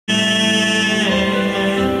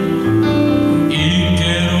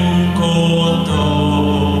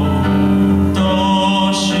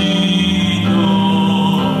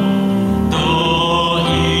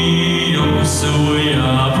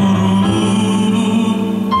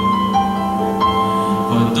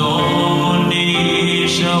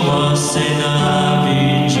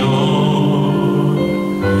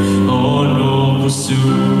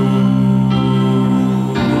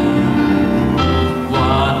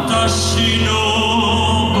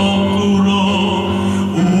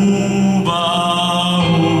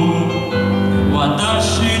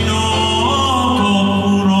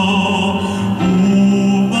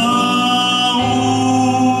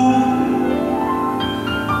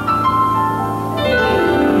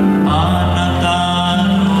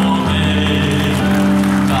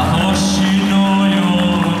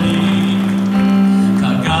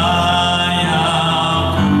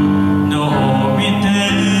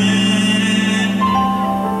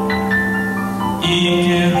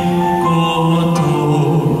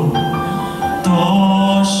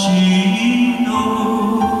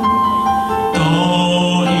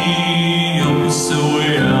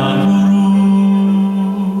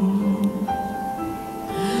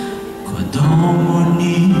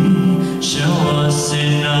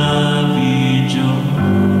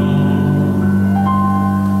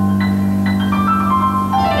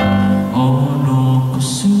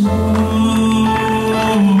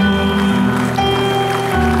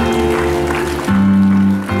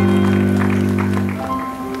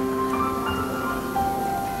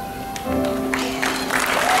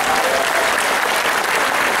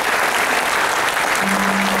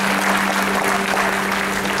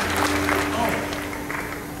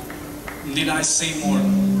Need I say more?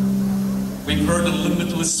 We've heard a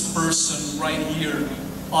limitless person right here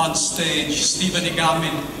on stage, Stephen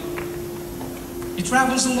Igamin. He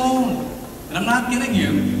travels alone, and I'm not kidding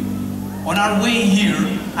you. On our way here,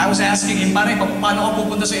 I was asking him, pare, paano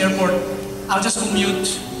ako pupunta sa airport? I'll just commute.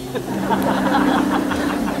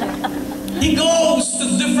 He goes to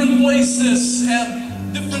different places and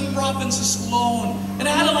different provinces alone. And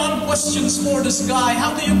I had a lot of questions for this guy.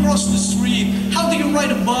 How do you cross the street? How do you ride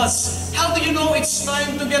a bus? How do you know it's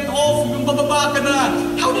time to get off? Yung bababa ka na?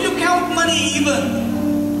 How do you count money even?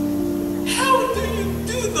 How do you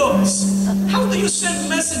do those? How do you send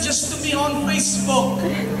messages to me on Facebook?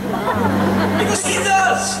 Because he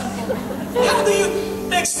does. How do you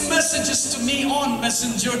text messages to me on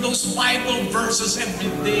Messenger, those Bible verses every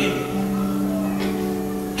day?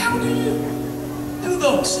 How do you do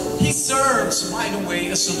those? He serves, by the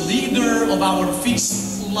way, as a leader of our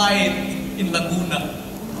feast light in Laguna.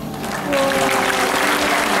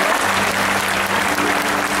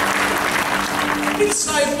 He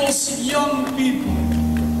disciples young people.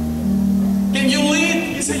 Can you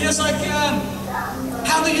lead? He said, yes, I can.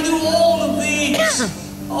 How do you do all of these?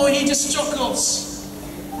 Oh, he just chuckles.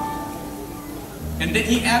 And then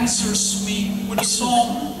he answers me with a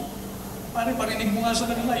song. Pare, parinig mo nga sa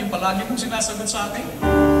kanila, yung palagi mong sinasagot sa akin.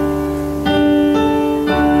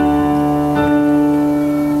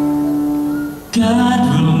 God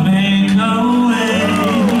will make a way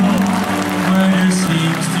where there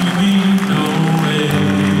seems to be no way.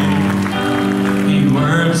 He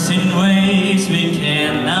works in ways we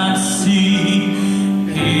cannot see.